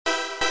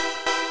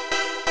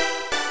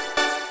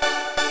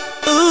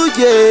Ooh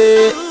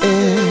yeah,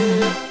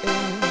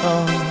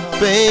 oh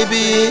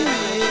baby.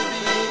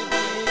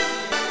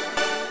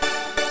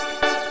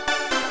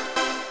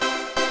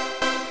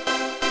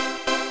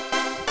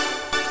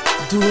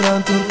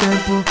 Durante um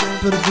tempo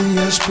perdi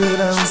a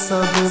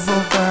esperança de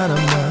voltar a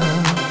amar,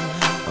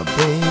 oh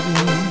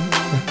baby.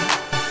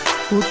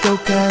 O teu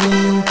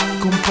carinho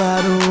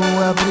comparo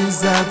a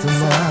brisa do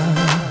mar,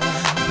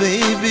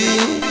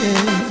 baby.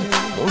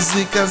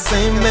 Música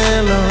sem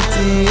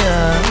melodia,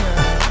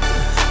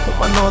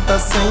 uma nota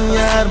sem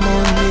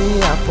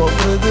harmonia,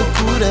 pobre de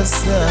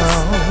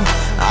coração.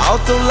 Ao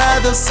teu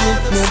lado eu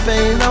sinto-me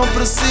bem, não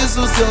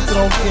preciso de outro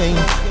alguém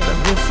para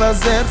me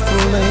fazer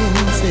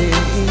feliz.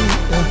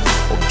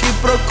 O que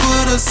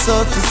procuro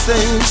só tu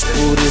tens,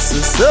 por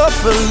isso sou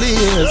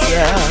feliz.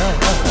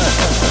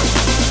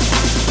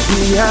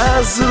 Dia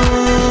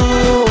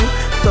azul,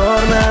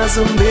 tornas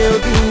o meu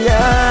dia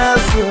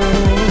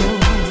azul.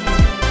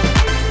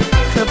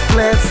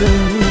 Reflete em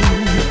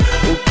mim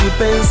o que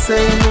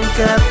pensei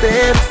nunca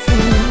ter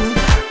fim.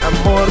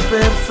 Amor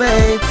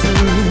perfeito,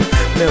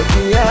 meu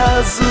dia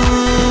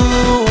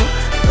azul,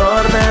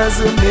 tornas o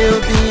meu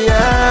dia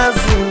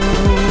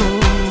azul.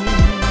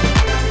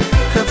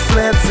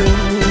 Reflete em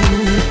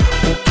mim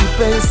o que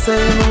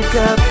pensei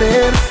nunca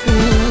ter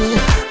fim.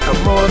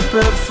 Amor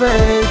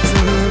perfeito,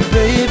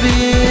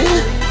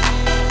 baby.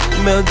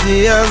 Meu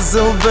dia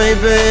azul,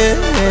 baby.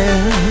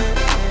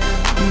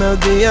 Meu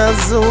dia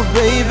azul,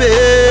 baby.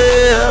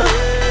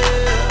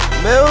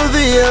 Meu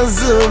dia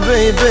azul,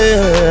 baby.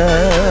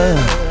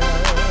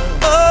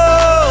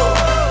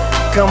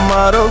 Oh,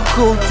 câmara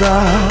oculta,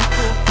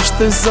 os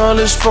teus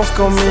olhos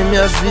focam-me,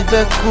 minha vida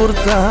é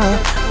curta.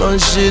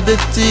 Longe de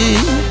ti,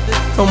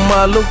 é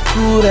uma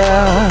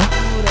loucura.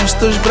 Os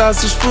teus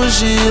braços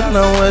fugir,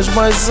 não és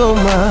mais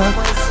uma.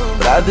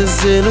 Pra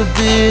dizer o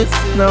dia,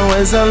 não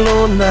és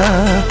aluna.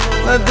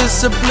 Na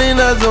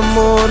disciplina do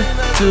amor,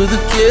 tudo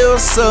que eu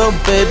sou,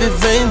 baby,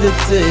 vem de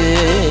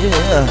ti.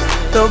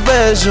 Teu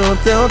beijo,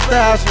 teu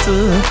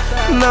tato,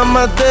 na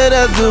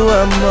madeira do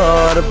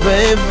amor,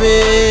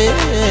 baby.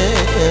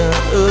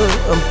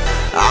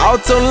 Ao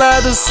teu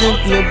lado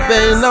sinto-me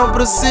bem, não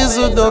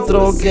preciso de outro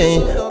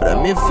alguém pra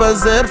me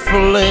fazer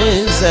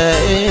feliz.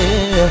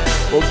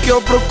 O que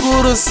eu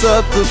procuro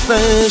só tu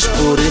tens,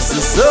 por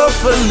isso sou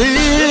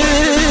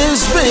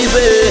feliz,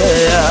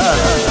 baby.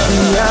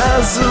 Dia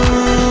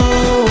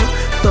azul,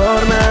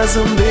 tornas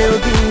o meu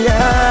dia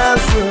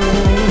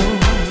azul.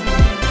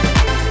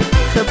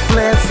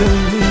 Reflete em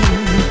mim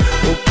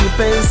o que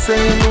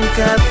pensei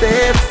nunca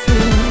ter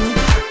fim.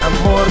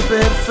 Amor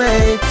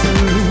perfeito,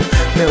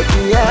 meu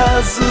dia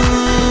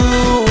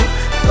azul,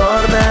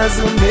 tornas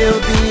o meu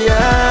dia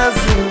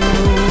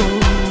azul.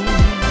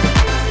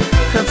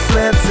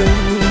 Reflete em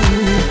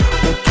mim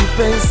o que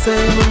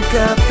pensei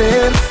nunca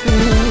ter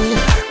fim.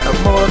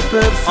 Amor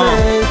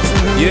perfeito,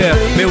 yeah,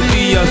 meu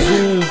dia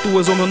azul, tu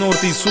és o meu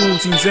norte e sul.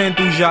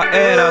 Cinzento já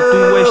era,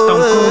 tu és tão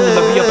cool.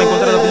 A via para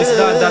encontrar a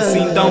felicidade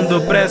assim tão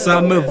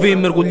depressa. Me vi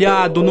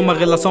mergulhado numa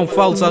relação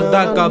falsa,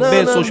 da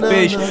cabeça aos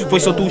pés. Foi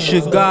só tu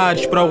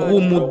chegares para o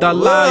rumo da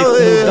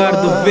life, mudar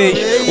de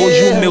vez.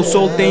 Hoje o meu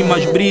sol tem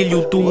mais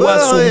brilho, tu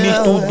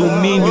assumiste o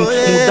domínio.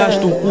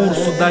 Mudaste o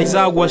curso das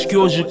águas que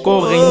hoje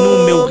correm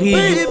no meu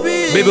rio.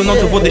 Baby, eu não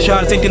te vou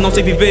deixar, sem ti não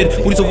sei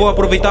viver. Por isso eu vou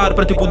aproveitar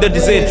para te poder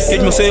dizer que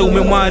és meu céu,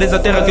 meu mar, és a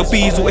terra que eu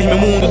piso. És meu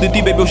mundo, de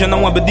ti, baby, eu já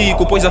não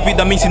abdico. Pois a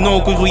vida me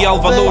ensinou que o real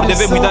valor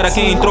devemos dar a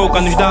quem em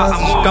troca nos dá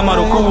amor. Câmara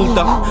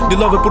oculta, de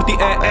love por ti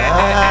tô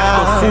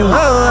full.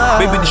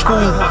 Baby,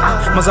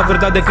 desculpa, mas a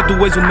verdade é que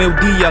tu és o meu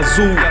dia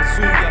azul.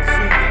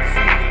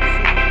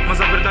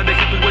 Mas a verdade é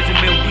que tu és o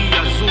meu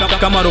dia azul.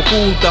 Câmara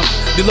oculta,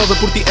 de love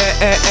por ti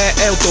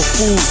eu tô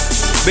full.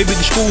 Baby,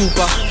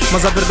 desculpa,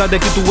 mas a verdade é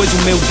que tu és o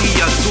meu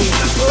dia azul.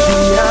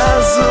 Dia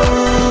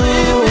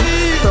azul,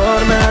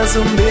 tornas o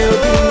meu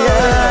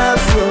dia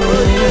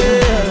azul.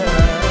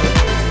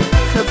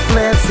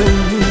 Reflete em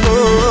mim o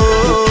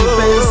que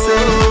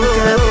pensei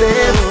nunca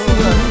ter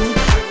fim.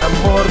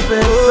 Amor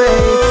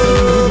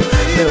perfeito,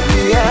 meu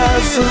dia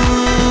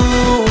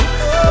azul,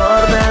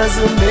 tornas o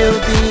meu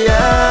dia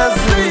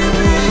azul.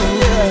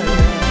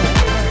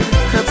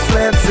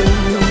 Reflete em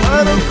mim o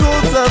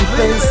que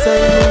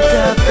pensei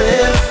nunca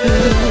ter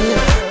fim.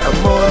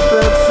 Amor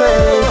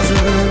perfeito.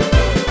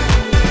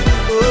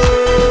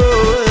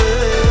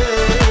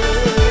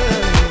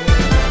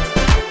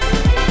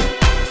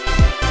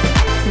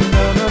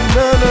 No, no,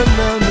 no, no,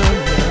 no, no.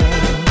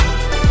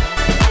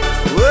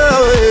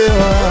 Oh yeah,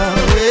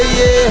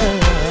 yeah.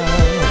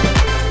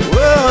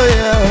 Oh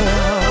yeah,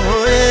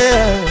 oh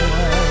yeah.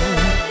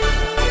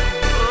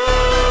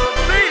 Oh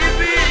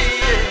baby,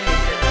 yeah.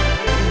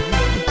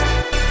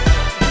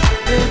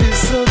 Baby,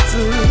 só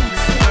tu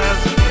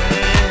fazes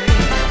bem.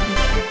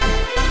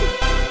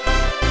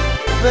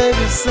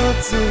 Baby, só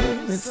tu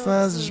me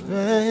fazes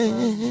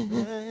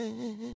bem.